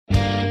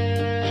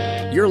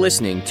You're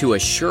listening to A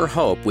Sure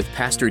Hope with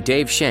Pastor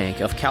Dave Shank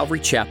of Calvary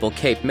Chapel,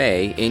 Cape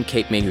May in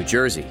Cape May, New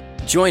Jersey.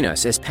 Join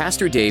us as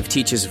Pastor Dave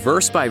teaches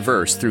verse by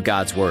verse through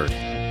God's Word.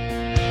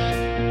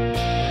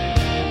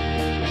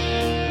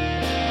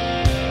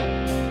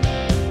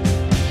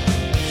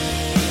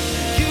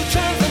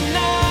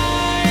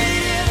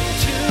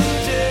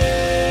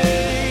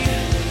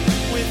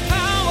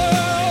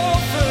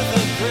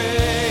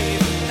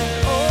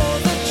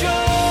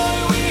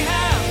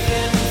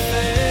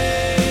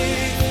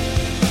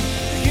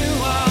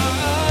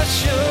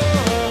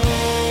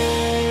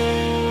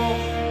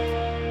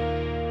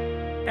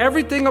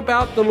 Everything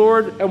about the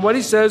Lord and what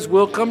He says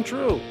will come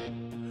true.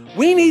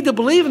 We need to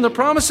believe in the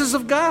promises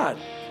of God.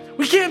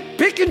 We can't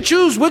pick and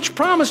choose which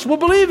promise we'll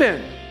believe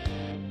in.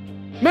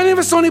 Many of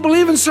us only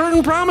believe in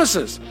certain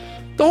promises.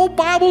 The whole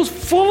Bible's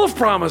full of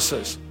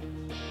promises.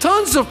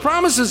 Tons of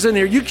promises in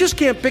here. You just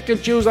can't pick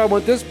and choose, I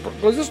want this,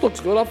 because this looks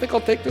good, I think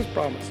I'll take this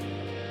promise.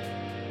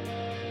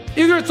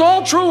 Either it's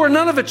all true or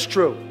none of it's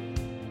true.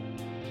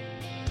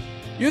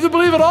 You either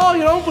believe it all or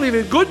you don't believe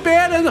it. Good,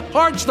 bad, and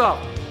hard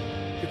stuff.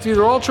 It's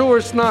either all true or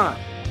it's not.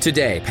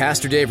 Today,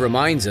 Pastor Dave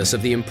reminds us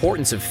of the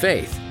importance of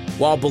faith.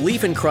 While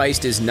belief in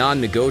Christ is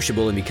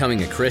non-negotiable in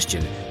becoming a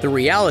Christian, the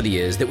reality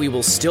is that we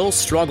will still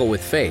struggle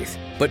with faith.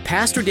 But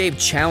Pastor Dave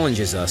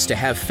challenges us to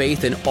have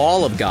faith in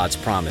all of God's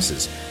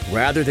promises,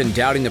 rather than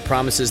doubting the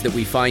promises that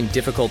we find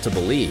difficult to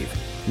believe.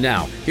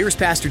 Now, here's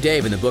Pastor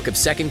Dave in the book of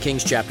 2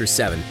 Kings chapter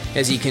 7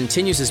 as he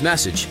continues his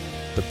message,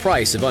 The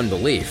Price of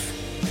Unbelief.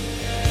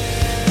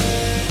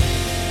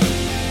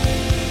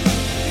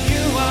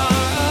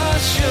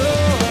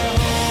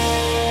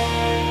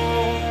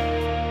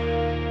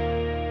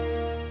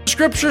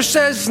 Scripture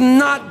says,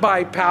 not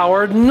by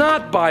power,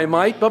 not by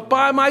might, but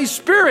by my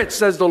Spirit,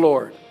 says the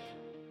Lord.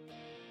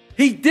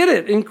 He did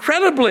it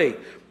incredibly.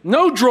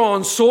 No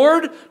drawn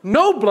sword,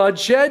 no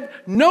bloodshed,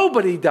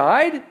 nobody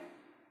died.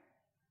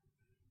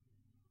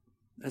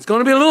 It's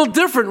going to be a little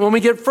different when we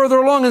get further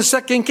along in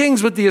 2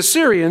 Kings with the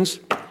Assyrians.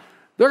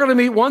 They're going to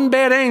meet one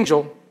bad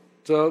angel,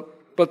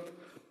 but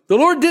the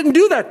Lord didn't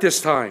do that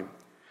this time.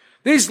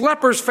 These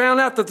lepers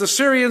found out that the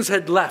Syrians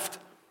had left.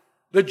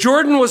 The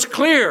Jordan was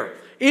clear.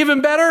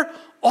 Even better,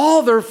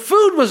 all their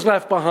food was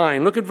left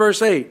behind. Look at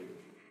verse 8.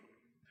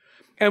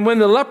 And when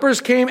the lepers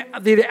came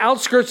to the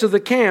outskirts of the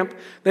camp,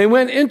 they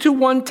went into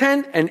one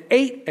tent and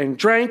ate and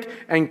drank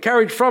and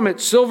carried from it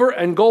silver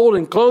and gold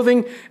and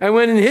clothing and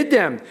went and hid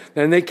them.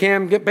 Then they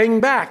came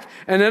back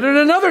and entered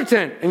another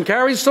tent and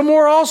carried some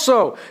more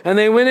also. And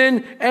they went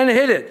in and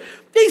hid it.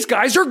 These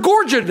guys are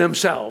gorging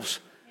themselves.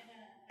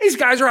 These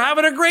guys are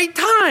having a great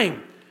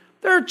time.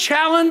 They're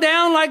chowing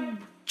down like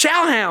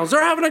chow hounds.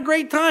 They're having a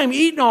great time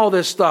eating all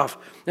this stuff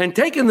and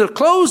taking the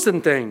clothes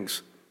and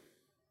things.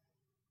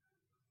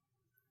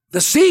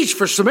 The siege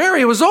for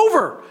Samaria was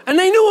over, and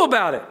they knew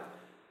about it.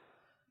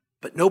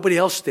 But nobody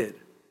else did.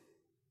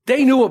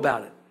 They knew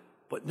about it,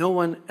 but no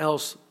one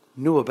else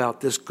knew about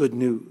this good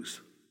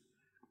news.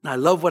 And I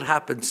love what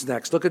happens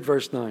next. Look at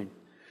verse 9.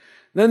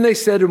 Then they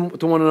said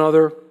to one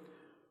another,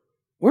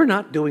 we're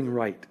not doing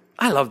right.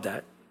 I love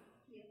that.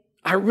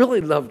 I really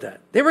love that.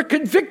 They were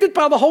convicted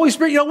by the Holy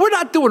Spirit. We're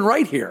not doing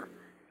right here.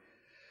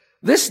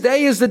 This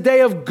day is the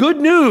day of good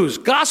news,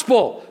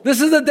 gospel.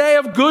 This is the day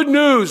of good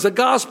news, the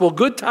gospel,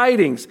 good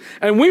tidings.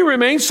 And we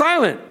remain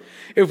silent.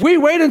 If we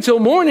wait until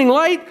morning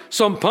light,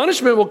 some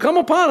punishment will come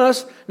upon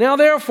us. Now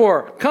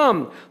therefore,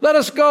 come, let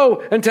us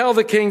go and tell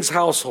the king's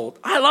household.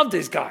 I love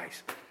these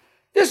guys.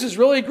 This is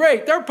really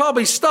great. They're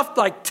probably stuffed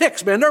like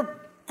ticks, man. They're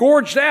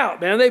gorged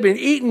out, man. They've been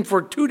eating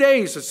for 2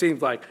 days, it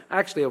seems like.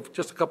 Actually,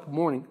 just a couple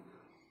mornings.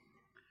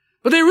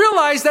 But they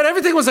realized that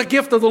everything was a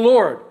gift of the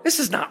Lord. This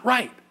is not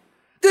right.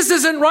 This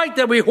isn't right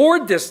that we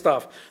hoard this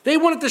stuff. They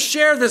wanted to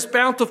share this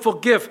bountiful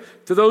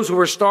gift to those who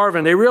were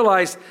starving. They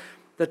realized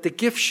that the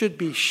gift should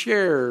be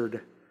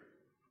shared.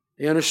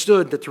 They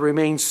understood that to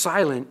remain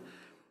silent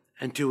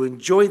and to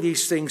enjoy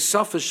these things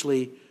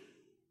selfishly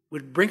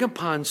would bring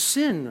upon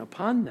sin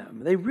upon them.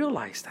 They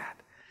realized that.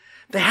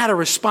 They had a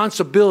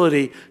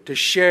responsibility to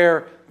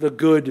share the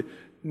good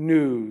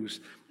news.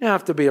 You don't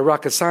have to be a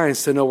rocket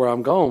science to know where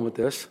I'm going with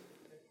this.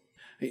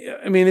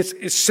 I mean,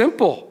 it's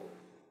simple.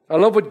 I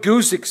love what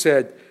Guzik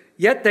said.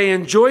 Yet they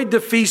enjoyed the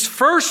feast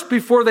first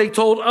before they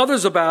told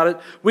others about it.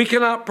 We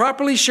cannot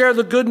properly share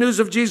the good news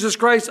of Jesus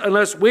Christ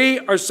unless we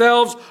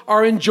ourselves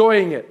are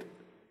enjoying it.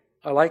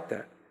 I like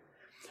that.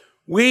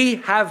 We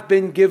have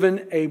been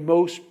given a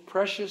most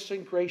precious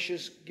and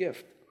gracious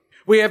gift.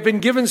 We have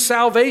been given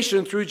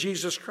salvation through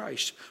Jesus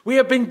Christ. We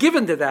have been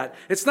given to that.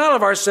 It's not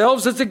of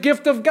ourselves, it's a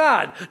gift of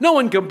God. No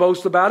one can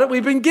boast about it.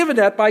 We've been given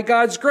that by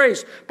God's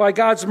grace, by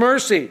God's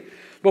mercy.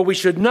 But we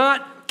should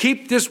not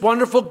keep this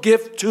wonderful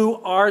gift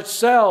to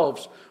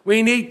ourselves.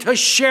 We need to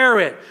share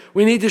it.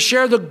 We need to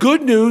share the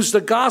good news, the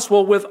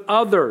gospel, with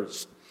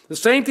others. The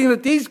same thing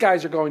that these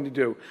guys are going to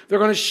do. They're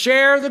going to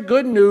share the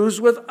good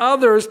news with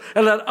others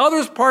and let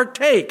others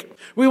partake.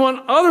 We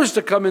want others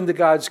to come into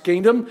God's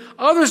kingdom,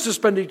 others to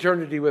spend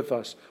eternity with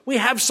us. We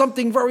have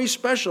something very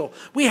special.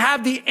 We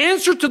have the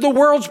answer to the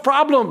world's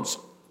problems.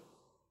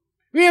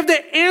 We have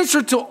the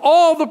answer to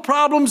all the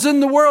problems in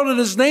the world, and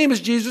his name is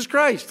Jesus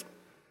Christ.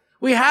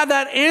 We have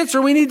that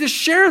answer. We need to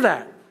share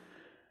that.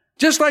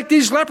 Just like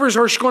these lepers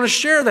are going to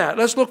share that.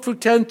 Let's look through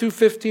 10 through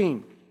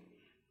 15.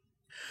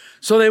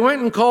 So they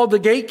went and called the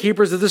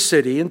gatekeepers of the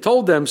city and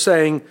told them,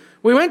 saying,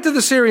 we went to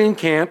the Syrian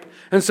camp,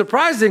 and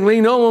surprisingly,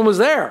 no one was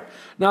there.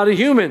 Not a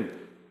human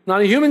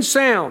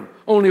sound,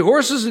 only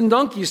horses and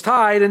donkeys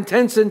tied and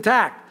tents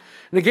intact.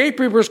 And the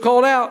gatekeepers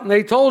called out, and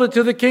they told it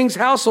to the king's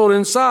household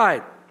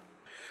inside.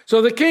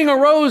 So the king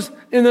arose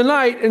in the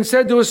night and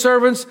said to his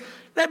servants,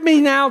 let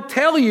me now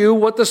tell you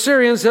what the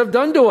Syrians have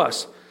done to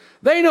us.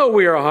 They know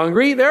we are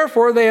hungry,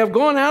 therefore they have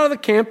gone out of the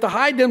camp to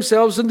hide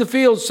themselves in the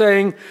fields,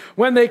 saying,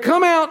 when they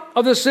come out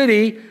of the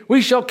city,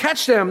 we shall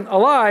catch them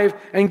alive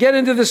and get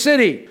into the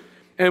city.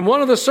 And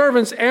one of the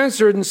servants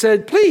answered and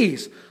said,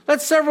 please,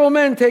 let several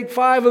men take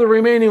 5 of the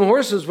remaining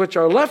horses which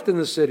are left in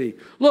the city.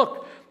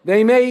 Look,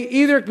 they may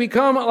either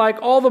become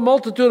like all the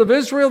multitude of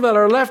Israel that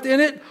are left in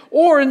it,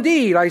 or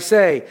indeed, I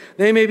say,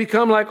 they may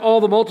become like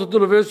all the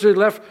multitude of Israel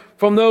left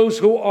from those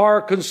who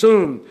are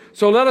consumed.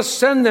 So let us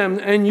send them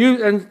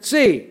and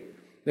see.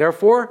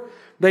 Therefore,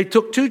 they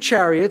took 2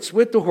 chariots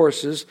with the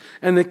horses,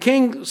 and the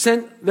king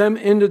sent them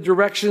in the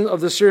direction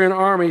of the Syrian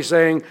army,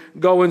 saying,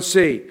 go and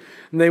see.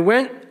 And they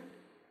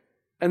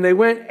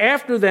went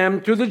after them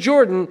to the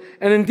Jordan,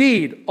 and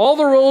indeed, all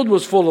the road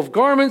was full of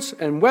garments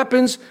and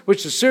weapons,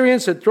 which the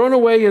Syrians had thrown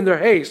away in their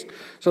haste.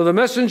 So the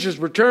messengers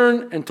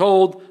returned and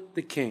told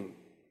the king.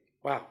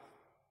 Wow.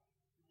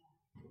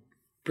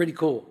 Pretty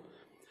cool.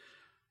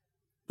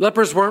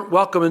 Lepers weren't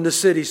welcome in the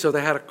city, so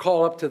they had to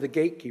call up to the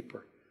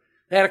gatekeeper.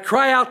 They had to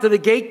cry out to the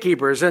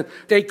gatekeepers, and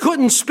they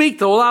couldn't speak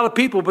to a lot of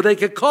people, but they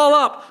could call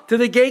up to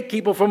the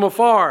gatekeeper from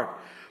afar.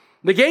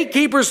 The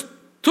gatekeepers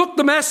took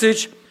the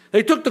message.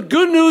 They took the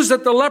good news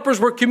that the lepers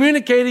were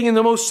communicating in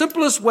the most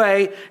simplest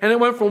way, and it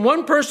went from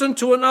one person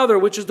to another,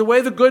 which is the way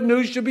the good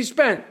news should be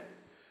spent.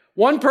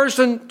 One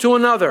person to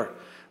another.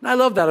 And I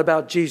love that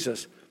about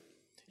Jesus.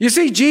 You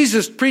see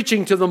Jesus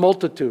preaching to the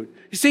multitude.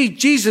 You see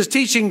Jesus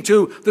teaching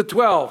to the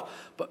 12.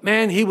 But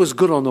man, he was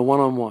good on the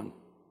one-on-one.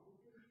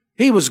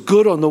 He was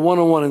good on the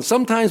one-on-one. And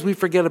sometimes we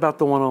forget about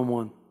the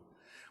one-on-one.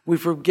 We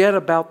forget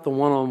about the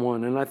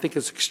one-on-one. And I think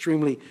it's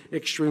extremely,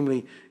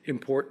 extremely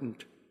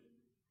important.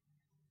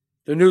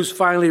 The news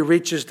finally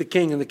reaches the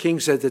king, and the king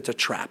says it's a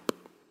trap.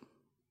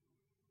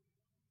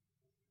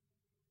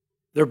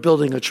 They're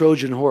building a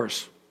Trojan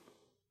horse.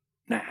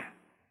 Nah,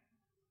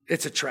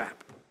 it's a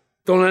trap.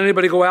 Don't let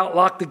anybody go out,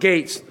 lock the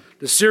gates.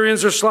 The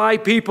Syrians are sly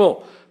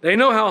people. They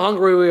know how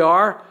hungry we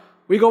are.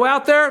 We go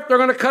out there, they're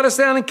going to cut us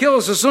down and kill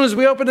us. As soon as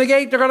we open the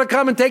gate, they're going to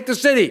come and take the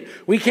city.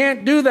 We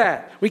can't do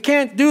that. We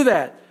can't do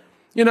that.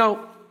 You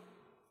know,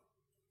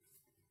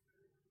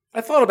 I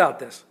thought about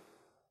this.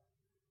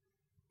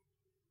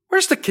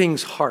 Where's the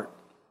king's heart?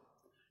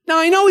 Now,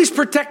 I know he's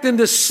protecting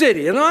the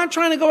city, and I'm not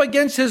trying to go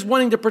against his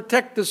wanting to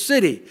protect the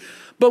city.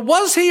 But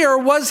was he or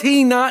was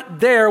he not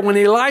there when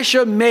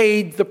Elisha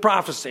made the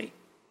prophecy?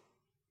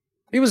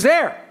 He was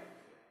there.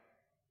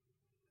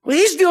 Well,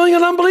 he's dealing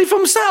in unbelief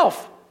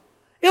himself.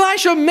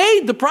 Elisha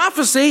made the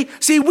prophecy.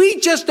 See,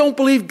 we just don't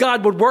believe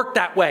God would work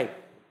that way.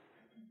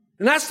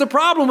 And that's the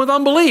problem with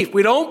unbelief.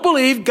 We don't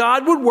believe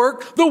God would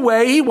work the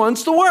way he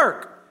wants to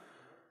work.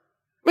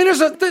 I mean,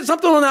 there's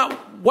something on that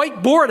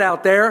white board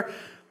out there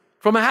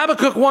from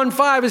Habakkuk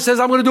 1:5. It says,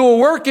 I'm going to do a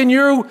work in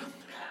you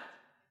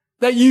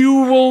that you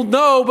will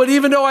know, but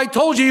even though I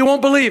told you, you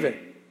won't believe it.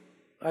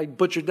 I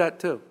butchered that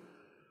too.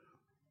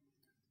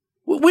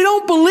 We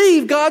don't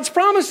believe God's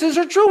promises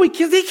are true. He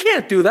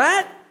can't do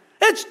that.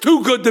 It's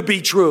too good to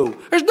be true.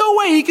 There's no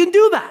way he can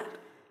do that.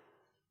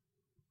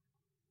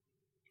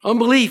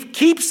 Unbelief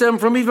keeps them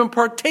from even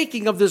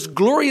partaking of this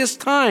glorious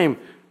time.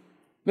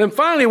 Then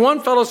finally, one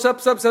fellow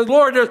steps up and says,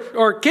 Lord,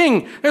 or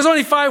King, there's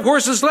only 5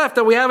 horses left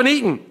that we haven't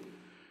eaten.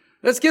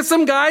 Let's get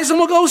some guys and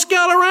we'll go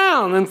scout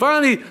around. And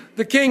finally,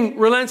 the king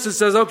relents and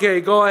says,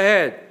 okay, go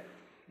ahead.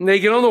 And they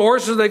get on the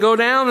horses, they go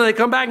down, and they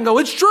come back and go,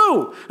 it's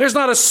true. There's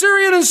not a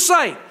Syrian in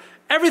sight.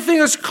 Everything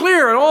is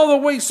clear, and all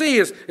that we see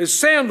is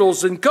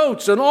sandals and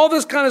coats and all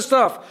this kind of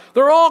stuff.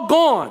 They're all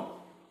gone.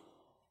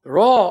 They're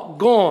all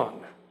gone.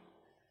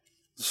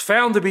 It's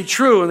found to be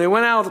true, and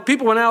the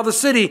people went out of the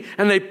city,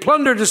 and they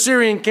plundered the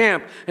Syrian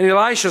camp, and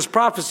Elisha's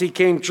prophecy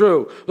came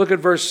true. Look at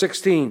verse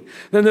 16.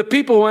 Then the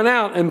people went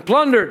out and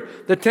plundered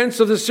the tents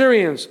of the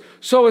Syrians.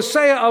 So a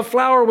seah of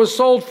flour was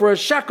sold for a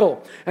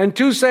shekel, and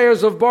 2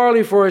 seahs of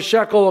barley for a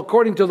shekel,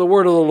 according to the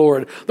word of the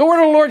Lord. The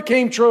word of the Lord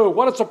came true.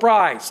 What a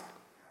surprise.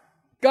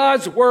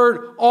 God's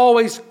word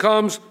always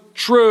comes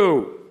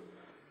true.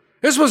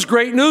 This was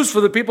great news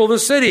for the people of the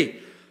city,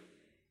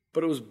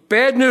 but it was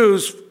bad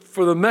news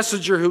for the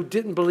messenger who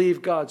didn't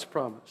believe God's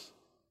promise.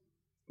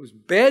 It was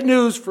bad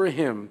news for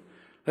him.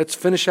 Let's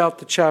finish out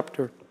the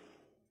chapter.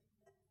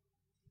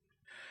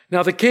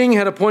 Now the king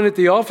had appointed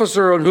the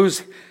officer on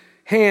whose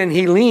hand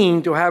he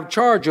leaned to have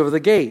charge over the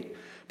gate,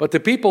 but the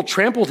people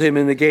trampled him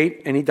in the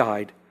gate, and he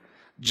died.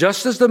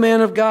 Just as the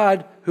man of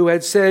God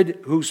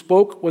who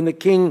spoke when the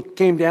king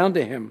came down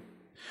to him.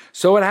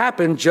 So it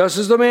happened, just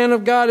as the man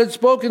of God had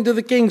spoken to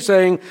the king,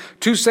 saying,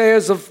 2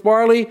 seahs of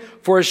barley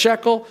for a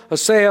shekel, a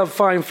seah of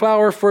fine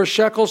flour for a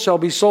shekel shall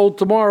be sold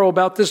tomorrow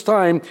about this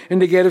time in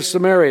the gate of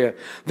Samaria.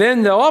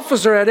 Then the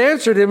officer had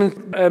answered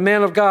him, a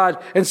man of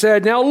God, and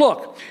said, now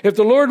look, if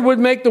the Lord would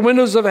make the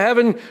windows of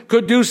heaven,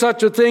 could do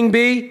such a thing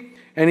be?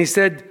 And he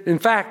said, in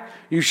fact,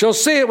 you shall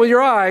see it with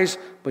your eyes,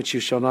 but you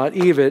shall not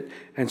eat it.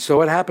 And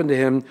so it happened to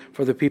him,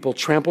 for the people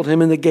trampled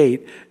him in the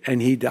gate,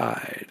 and he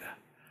died.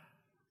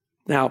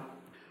 Now,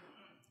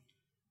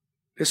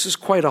 this is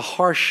quite a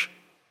harsh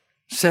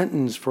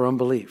sentence for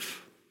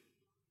unbelief.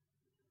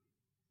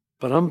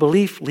 But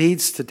unbelief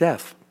leads to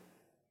death.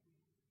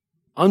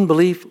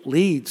 Unbelief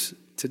leads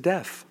to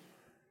death.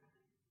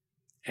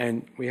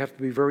 And we have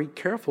to be very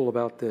careful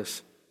about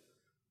this.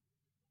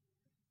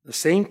 The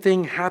same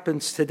thing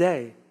happens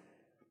today.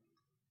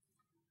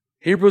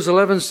 Hebrews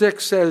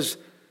 11:6 says,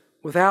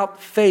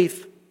 without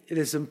faith, it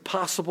is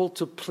impossible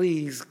to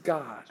please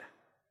God.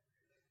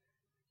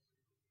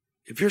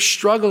 If you're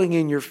struggling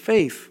in your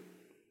faith,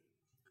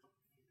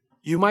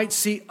 you might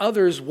see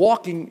others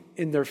walking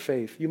in their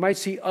faith. You might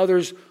see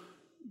others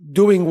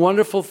doing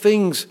wonderful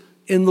things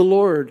in the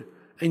Lord,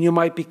 and you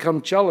might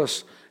become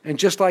jealous. And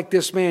just like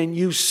this man,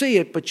 you see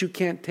it, but you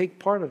can't take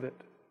part of it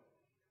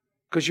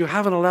because you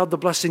haven't allowed the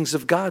blessings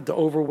of God to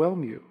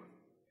overwhelm you.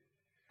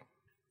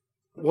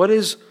 What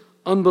is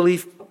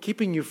unbelief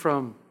keeping you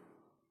from?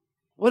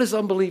 What is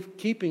unbelief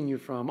keeping you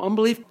from?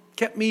 Unbelief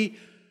kept me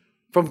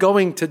from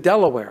going to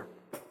Delaware.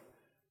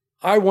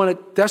 I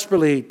wanted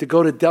desperately to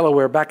go to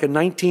Delaware back in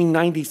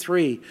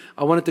 1993.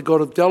 I wanted to go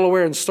to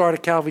Delaware and start a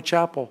Calvary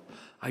Chapel.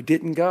 I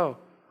didn't go.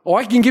 Oh,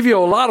 I can give you a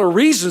lot of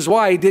reasons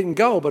why I didn't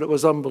go, but it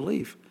was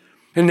unbelief.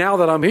 And now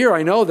that I'm here,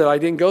 I know that I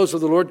didn't go so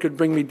the Lord could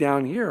bring me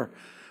down here.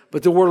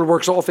 But the Word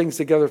works all things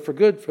together for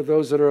good for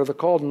those that are the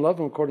called and love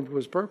Him according to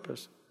His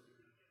purpose.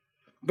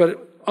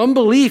 But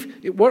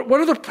unbelief, what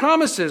are the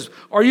promises?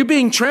 Are you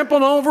being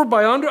trampled over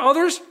by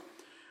others?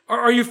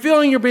 Are you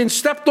feeling you're being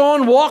stepped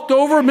on, walked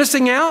over,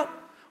 missing out?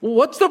 Well,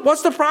 what's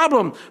the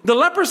problem? The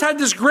lepers had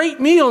this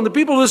great meal and the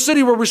people of the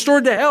city were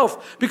restored to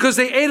health because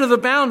they ate of the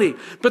bounty.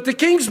 But the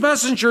king's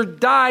messenger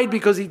died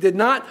because he did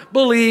not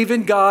believe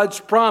in God's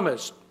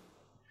promise.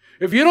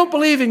 If you don't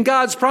believe in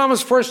God's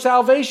promise for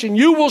salvation,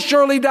 you will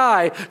surely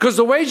die because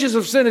the wages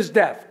of sin is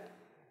death.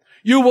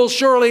 You will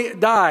surely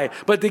die.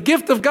 But the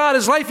gift of God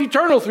is life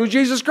eternal through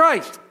Jesus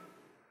Christ.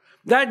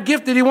 That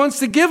gift that He wants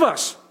to give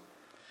us.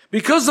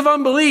 Because of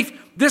unbelief,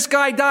 this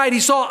guy died. He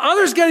saw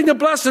others getting the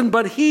blessing,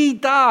 but he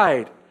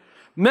died.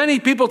 Many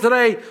people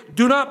today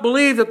do not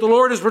believe that the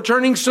Lord is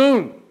returning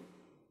soon.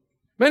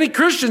 Many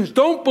Christians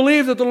don't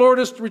believe that the Lord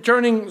is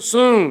returning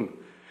soon.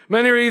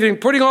 Many are either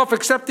putting off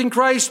accepting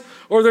Christ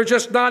or they're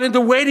just not into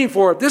waiting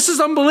for it. This is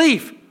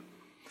unbelief.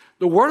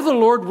 The word of the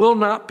Lord will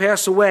not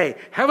pass away.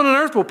 Heaven and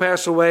earth will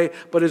pass away,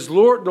 but the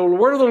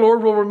word of the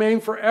Lord will remain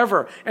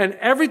forever. And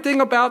everything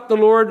about the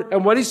Lord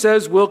and what He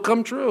says will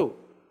come true.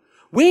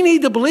 We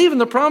need to believe in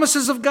the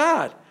promises of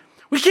God.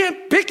 We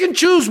can't pick and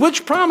choose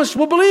which promise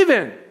we'll believe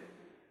in.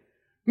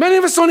 Many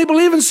of us only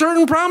believe in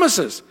certain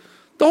promises.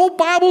 The whole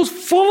Bible's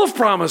full of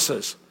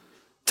promises.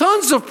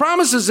 Tons of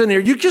promises in here.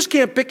 You just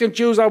can't pick and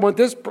choose. I want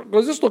this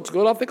because this looks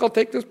good. I think I'll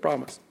take this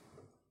promise.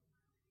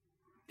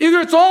 Either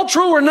it's all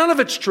true or none of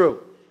it's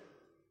true.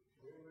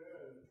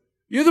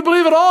 You either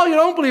believe it all or you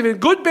don't believe it.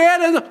 Good,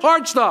 bad, and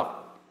hard stuff.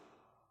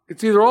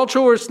 It's either all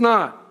true or it's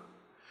not.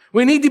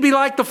 We need to be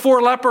like the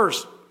 4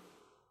 lepers.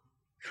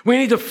 We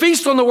need to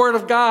feast on the Word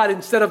of God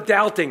instead of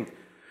doubting.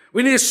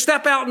 We need to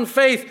step out in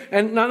faith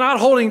and not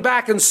holding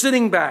back and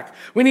sitting back.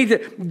 We need to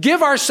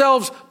give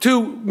ourselves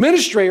to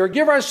ministry or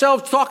give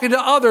ourselves talking to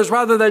others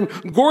rather than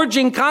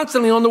gorging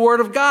constantly on the Word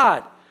of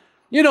God.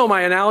 You know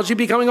my analogy,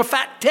 becoming a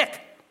fat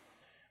tick.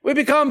 We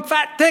become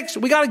fat ticks.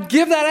 We got to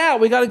give that out.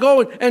 We got to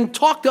go and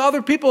talk to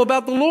other people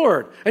about the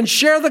Lord and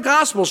share the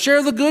gospel,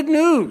 share the good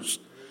news.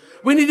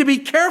 We need to be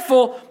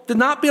careful to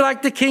not be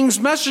like the king's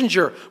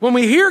messenger. When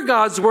we hear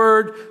God's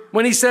word,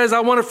 when He says,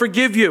 I want to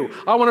forgive you,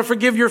 I want to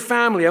forgive your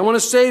family, I want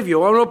to save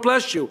you, I want to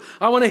bless you,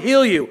 I want to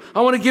heal you,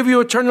 I want to give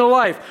you eternal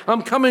life,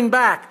 I'm coming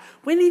back.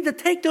 We need to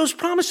take those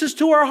promises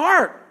to our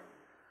heart.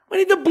 We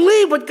need to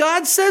believe what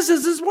God says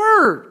is His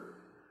word.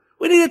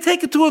 We need to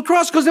take it to a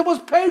cross because it was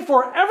paid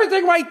for.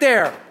 Everything right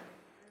there.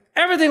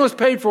 Everything was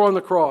paid for on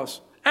the cross.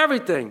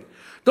 Everything.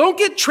 Don't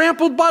get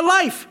trampled by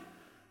life.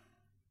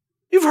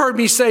 You've heard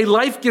me say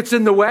life gets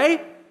in the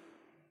way.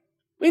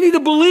 We need to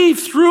believe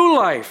through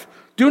life.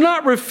 Do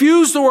not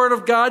refuse the word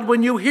of God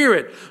when you hear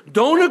it.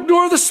 Don't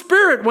ignore the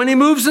Spirit when He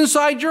moves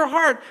inside your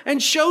heart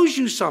and shows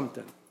you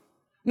something.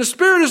 The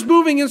Spirit is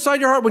moving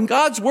inside your heart when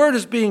God's word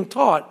is being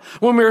taught.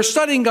 When we are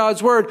studying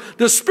God's word,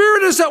 the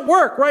Spirit is at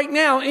work right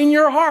now in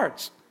your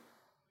hearts.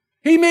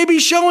 He may be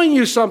showing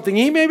you something.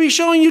 He may be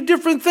showing you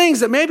different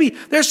things that maybe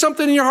there's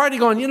something in your heart you're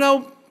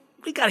going,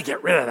 we got to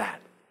get rid of that.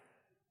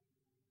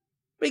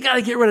 We got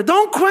to get rid of it.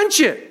 Don't quench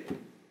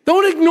it.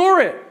 Don't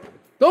ignore it.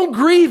 Don't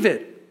grieve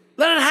it.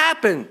 Let it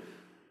happen.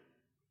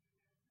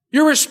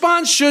 Your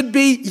response should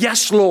be,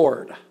 yes,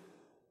 Lord.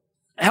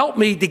 Help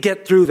me to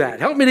get through that.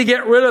 Help me to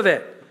get rid of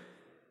it.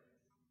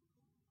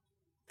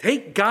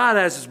 Take God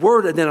as His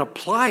word and then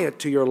apply it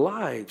to your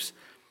lives.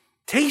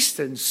 Taste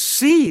and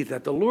see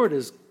that the Lord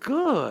is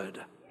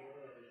good.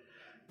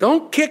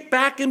 Don't kick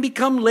back and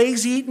become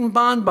lazy eating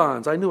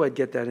bonbons. I knew I'd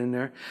get that in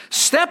there.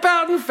 Step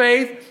out in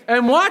faith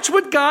and watch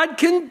what God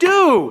can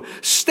do.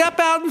 Step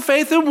out in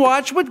faith and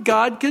watch what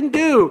God can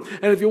do.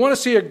 And if you want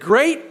to see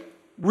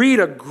read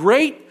a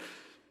great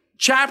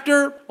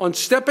chapter on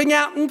stepping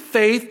out in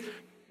faith,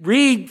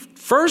 read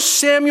 1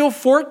 Samuel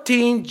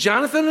 14,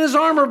 Jonathan and his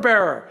armor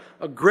bearer.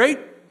 A great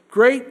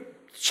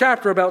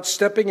chapter about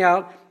stepping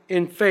out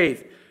in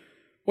faith.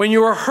 When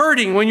you are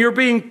hurting, when you're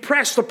being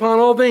pressed upon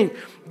all things,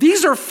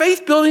 these are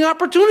faith-building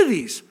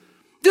opportunities.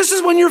 This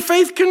is when your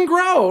faith can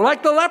grow,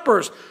 like the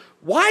lepers.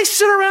 Why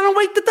sit around and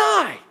wait to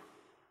die?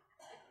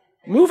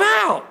 Move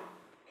out.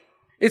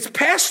 It's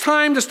past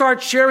time to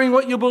start sharing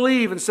what you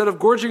believe instead of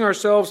gorging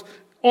ourselves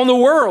on the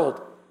world.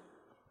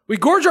 We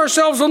gorge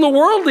ourselves on the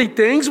worldly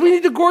things. We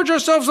need to gorge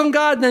ourselves on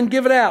God and then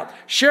give it out.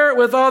 Share it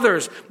with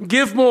others.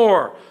 Give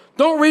more.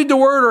 Don't read the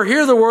word or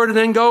hear the word and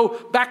then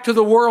go back to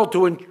the world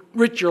to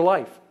enrich your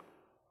life.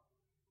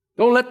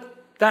 Don't let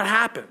that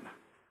happen.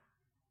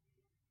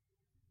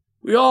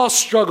 We all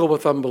struggle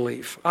with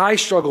unbelief. I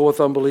struggle with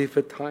unbelief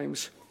at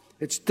times.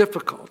 It's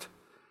difficult.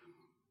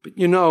 But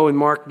you know, in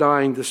Mark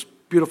 9, this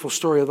beautiful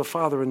story of the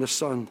Father and the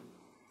Son.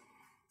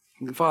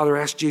 And the Father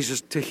asked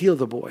Jesus to heal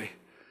the boy.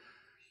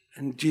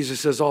 And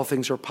Jesus says, all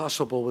things are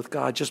possible with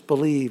God. Just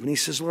believe. And he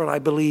says, Lord, I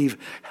believe.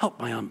 Help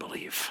my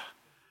unbelief.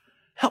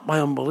 Help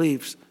my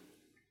unbelief.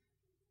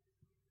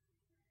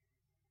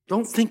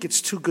 Don't think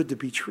it's too good to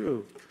be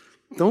true.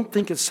 Don't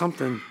think it's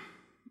something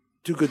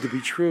too good to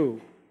be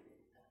true.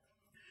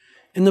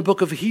 In the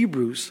book of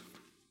Hebrews,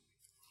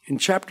 in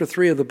chapter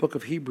 3 of the book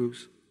of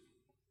Hebrews,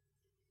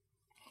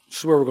 this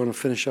is where we're going to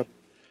finish up.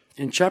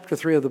 In chapter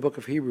 3 of the book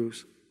of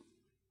Hebrews,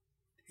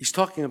 he's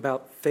talking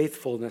about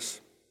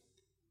faithfulness.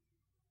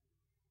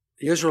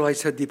 The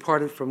Israelites had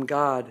departed from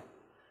God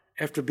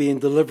after being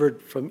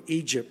delivered from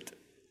Egypt.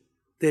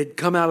 They had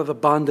come out of the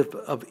bond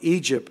of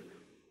Egypt,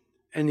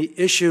 and the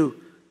issue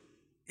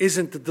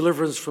isn't the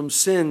deliverance from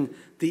sin.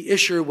 The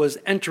issue was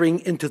entering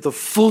into the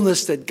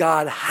fullness that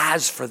God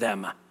has for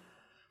them.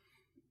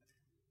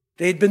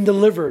 They had been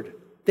delivered.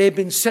 They had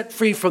been set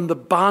free from the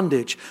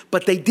bondage,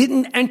 but they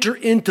didn't enter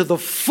into the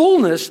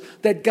fullness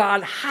that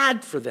God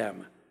had for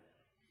them.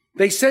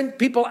 They sent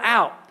people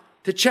out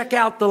to check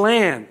out the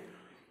land.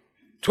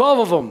 12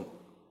 of them.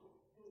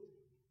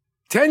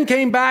 10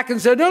 came back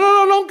and said, no,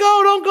 don't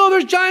go.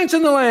 There's giants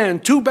in the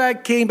land. 2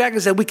 came back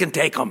and said, we can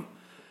take them.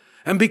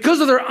 And because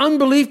of their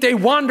unbelief, they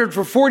wandered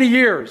for 40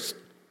 years.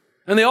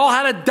 And they all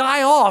had to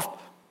die off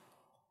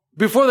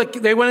before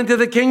they went into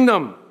the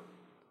kingdom.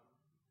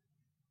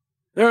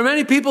 There are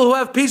many people who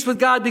have peace with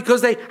God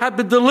because they have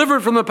been delivered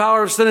from the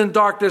power of sin and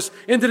darkness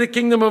into the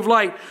kingdom of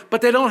light.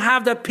 But they don't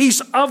have the peace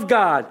of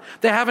God.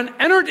 They haven't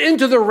entered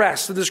into the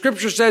rest. And the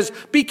scripture says,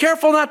 be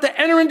careful not to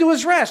enter into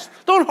his rest.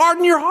 Don't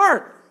harden your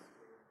heart.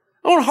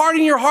 Don't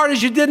harden your heart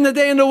as you did in the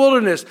day in the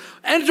wilderness.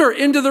 Enter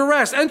into the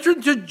rest. Enter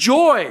into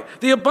joy,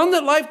 the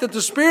abundant life that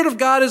the Spirit of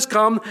God has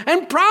come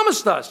and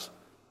promised us.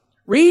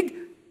 Read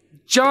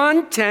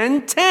John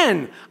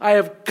 10:10. I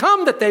have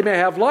come that they may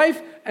have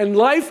life and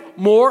life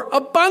more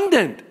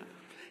abundant.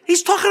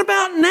 He's talking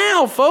about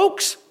now,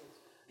 folks.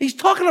 He's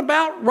talking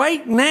about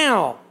right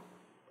now.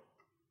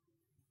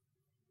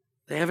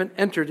 They haven't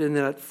entered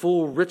into that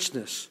full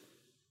richness.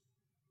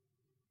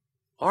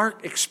 Our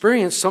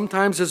experience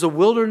sometimes is a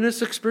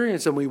wilderness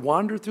experience, and we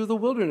wander through the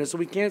wilderness and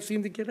we can't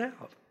seem to get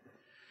out.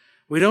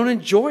 We don't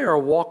enjoy our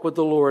walk with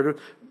the Lord.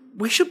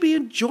 We should be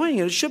enjoying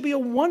it. It should be a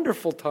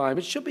wonderful time.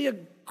 It should be a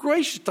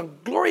gracious, a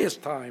glorious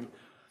time.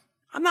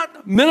 I'm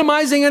not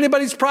minimizing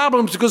anybody's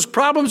problems because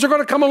problems are going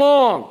to come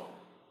along.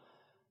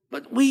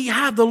 But we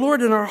have the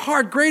Lord in our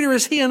heart. Greater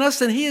is He in us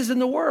than He is in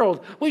the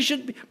world. We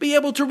should be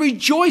able to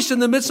rejoice in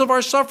the midst of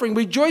our suffering,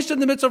 rejoice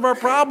in the midst of our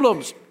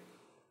problems.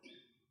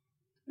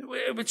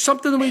 It's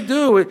something that we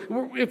do.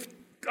 If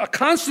a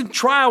constant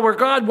trial where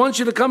God wants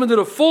you to come into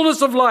the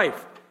fullness of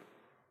life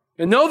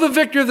and know the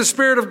victory of the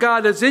Spirit of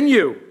God that's in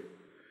you,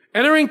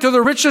 entering to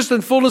the richness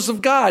and fullness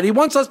of God. He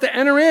wants us to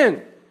enter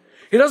in.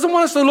 He doesn't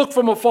want us to look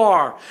from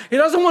afar. He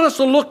doesn't want us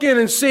to look in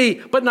and see,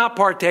 but not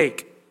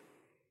partake.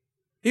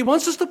 He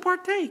wants us to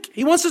partake.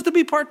 He wants us to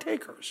be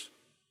partakers.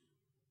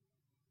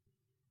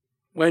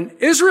 When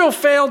Israel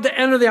failed to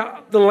enter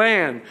the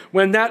land,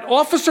 when that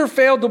officer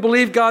failed to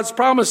believe God's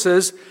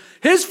promises,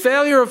 his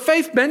failure of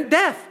faith meant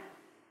death.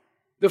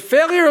 The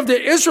failure of the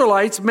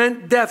Israelites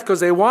meant death because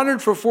they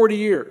wandered for 40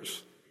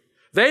 years.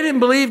 They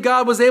didn't believe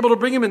God was able to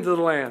bring them into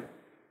the land.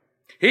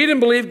 He didn't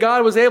believe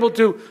God was able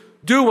to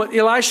do what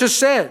Elisha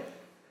said.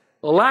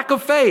 A lack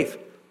of faith.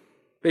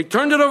 They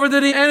turned it over to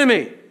the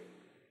enemy.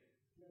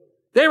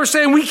 They were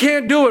saying, we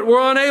can't do it.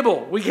 We're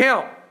unable. We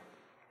can't.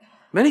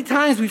 Many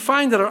times we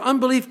find that our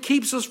unbelief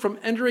keeps us from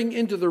entering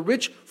into the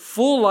rich,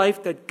 full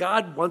life that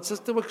God wants us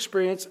to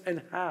experience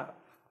and have.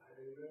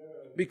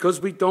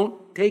 Because we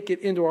don't take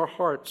it into our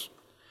hearts.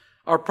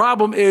 Our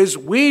problem is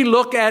we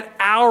look at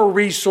our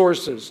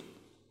resources.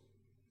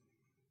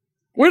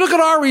 We look at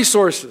our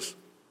resources.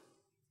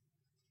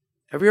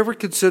 Have you ever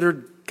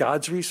considered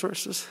God's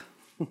resources?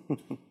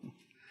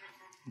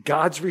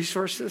 God's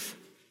resources?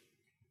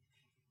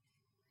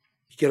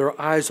 You get our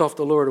eyes off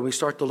the Lord and we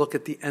start to look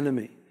at the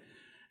enemy,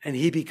 and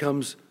he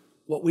becomes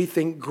what we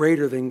think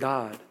greater than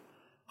God.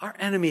 Our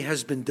enemy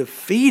has been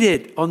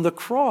defeated on the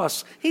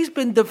cross. He's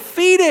been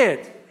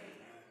defeated.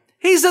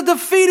 He's a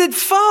defeated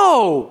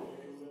foe.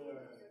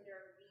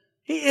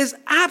 He is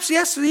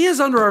yes, he is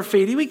under our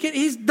feet.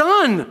 He's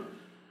done.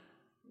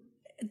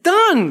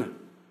 Done.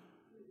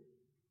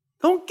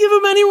 Don't give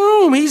him any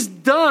room. He's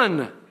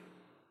done.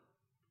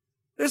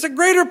 There's a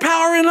greater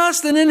power in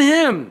us than in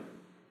him.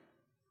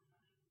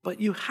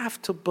 But you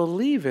have to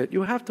believe it.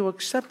 You have to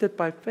accept it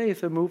by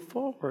faith and move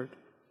forward.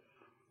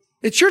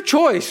 It's your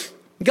choice.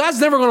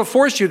 God's never going to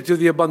force you to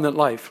the abundant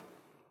life.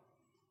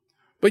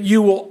 But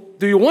you will.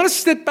 Do you want to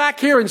sit back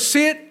here and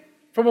see it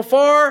from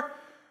afar?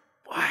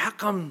 Boy, how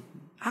come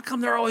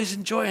they're always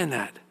enjoying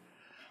that?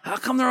 How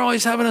come they're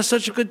always having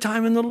such a good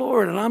time in the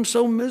Lord and I'm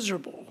so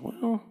miserable?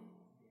 Well,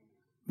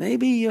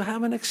 maybe you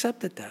haven't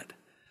accepted that.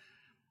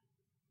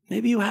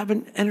 Maybe you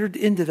haven't entered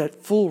into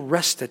that full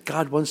rest that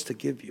God wants to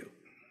give you.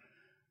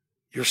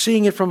 You're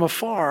seeing it from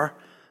afar,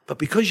 but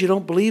because you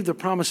don't believe the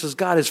promises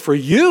God is for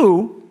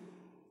you,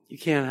 you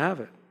can't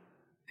have it.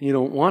 You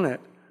don't want it.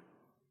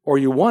 Or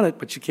you want it,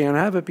 but you can't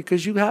have it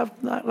because you have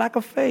lack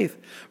of faith.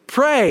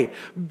 Pray.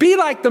 Be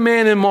like the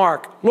man in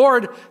Mark.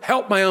 Lord,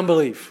 help my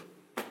unbelief.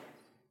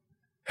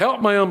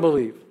 Help my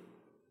unbelief.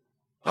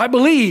 I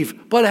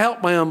believe, but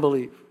help my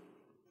unbelief.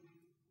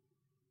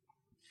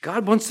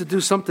 God wants to do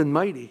something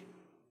mighty.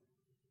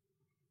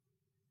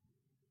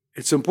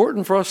 It's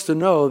important for us to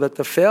know that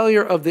the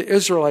failure of the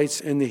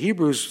Israelites in the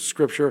Hebrew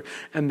scripture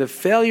and the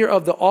failure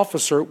of the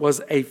officer was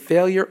a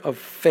failure of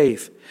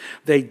faith.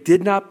 They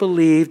did not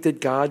believe that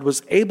God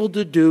was able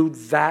to do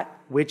that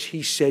which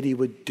he said he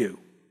would do.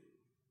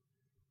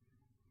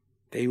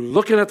 They were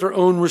looking at their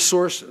own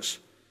resources.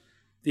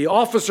 The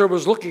officer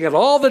was looking at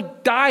all the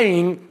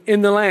dying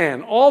in the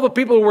land, all the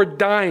people who were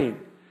dying.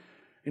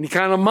 And he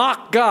kind of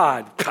mocked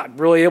God. God,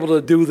 really able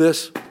to do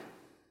this?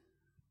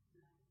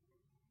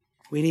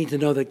 We need to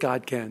know that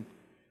God can.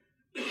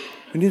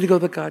 We need to go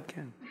that God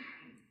can.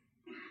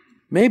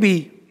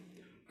 Maybe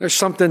there's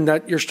something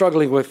that you're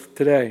struggling with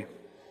today.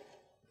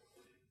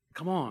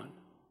 Come on.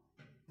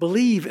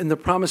 Believe in the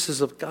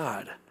promises of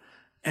God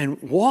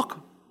and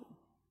walk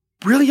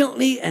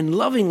brilliantly and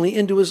lovingly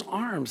into his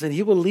arms, and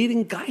he will lead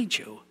and guide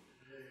you.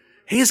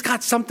 He has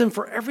got something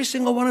for every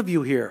single one of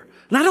you here.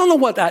 And I don't know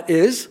what that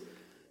is,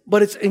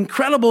 but it's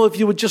incredible if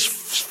you would just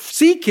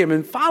seek him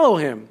and follow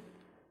him.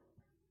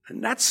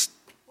 And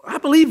I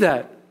believe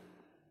that.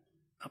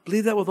 I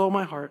believe that with all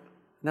my heart.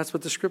 And that's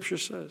what the scripture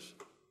says.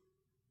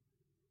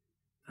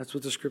 That's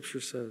what the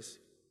scripture says.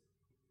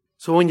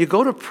 So when you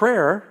go to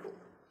prayer,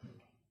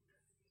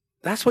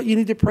 that's what you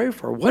need to pray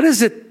for. What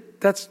is it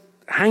that's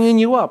hanging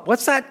you up?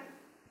 What's that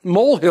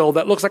molehill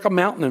that looks like a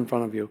mountain in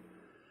front of you?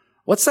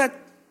 What's that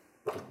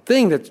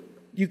thing that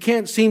you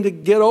can't seem to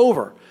get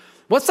over?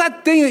 What's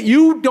that thing that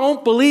you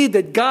don't believe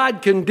that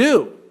God can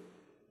do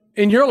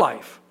in your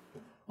life?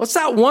 What's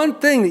that one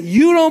thing that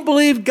you don't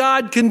believe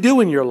God can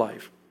do in your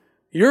life?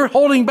 You're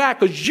holding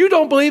back because you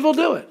don't believe he'll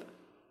do it.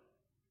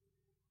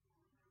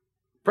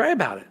 Pray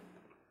about it.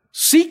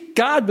 Seek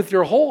God with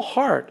your whole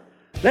heart.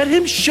 Let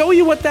him show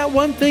you what that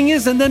one thing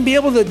is and then be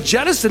able to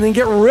jettison and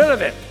get rid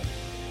of it.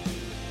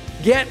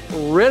 Get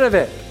rid of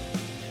it.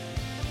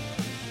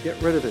 Get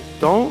rid of it.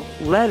 Don't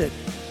let it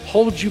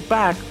hold you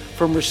back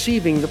from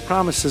receiving the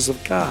promises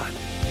of God.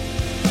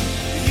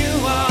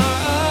 You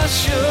are a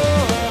sure.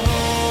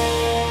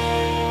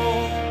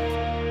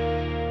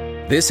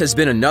 This has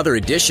been another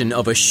edition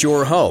of A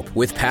Sure Hope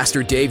with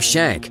Pastor Dave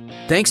Shank.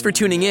 Thanks for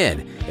tuning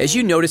in. As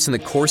you notice in the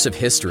course of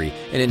history,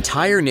 an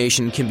entire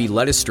nation can be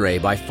led astray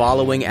by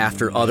following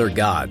after other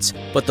gods.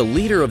 But the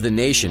leader of the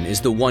nation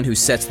is the one who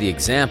sets the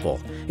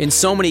example. In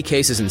so many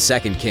cases in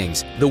 2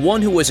 Kings, the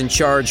one who was in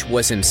charge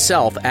was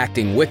himself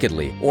acting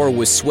wickedly or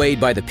was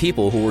swayed by the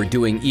people who were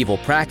doing evil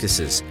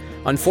practices.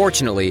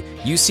 Unfortunately,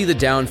 you see the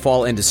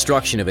downfall and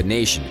destruction of a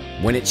nation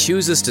when it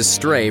chooses to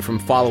stray from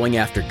following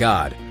after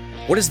God.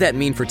 What does that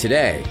mean for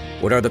today?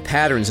 What are the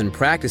patterns and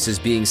practices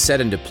being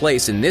set into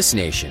place in this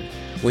nation?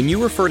 When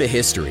you refer to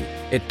history,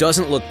 it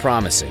doesn't look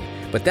promising,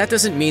 but that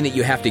doesn't mean that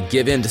you have to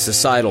give in to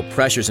societal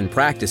pressures and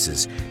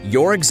practices.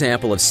 Your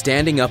example of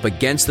standing up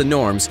against the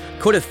norms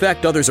could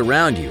affect others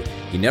around you.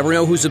 You never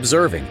know who's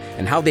observing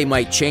and how they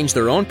might change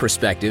their own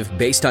perspective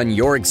based on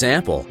your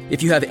example.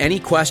 If you have any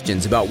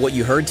questions about what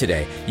you heard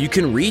today, you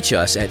can reach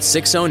us at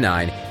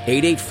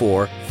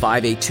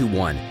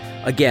 609-884-5821.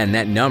 Again,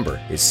 that number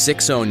is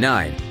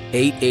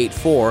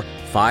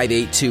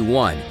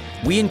 609-884-5821.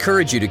 We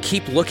encourage you to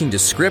keep looking to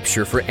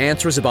Scripture for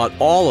answers about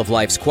all of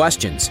life's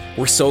questions.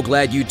 We're so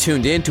glad you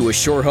tuned in to A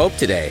Sure Hope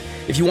today.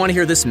 If you want to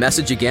hear this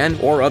message again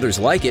or others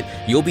like it,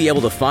 you'll be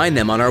able to find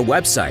them on our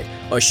website,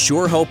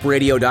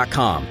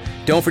 ASureHopeRadio.com.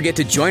 Don't forget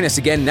to join us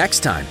again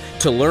next time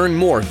to learn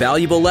more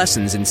valuable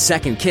lessons in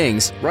 2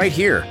 Kings right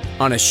here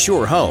on A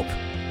Sure Hope.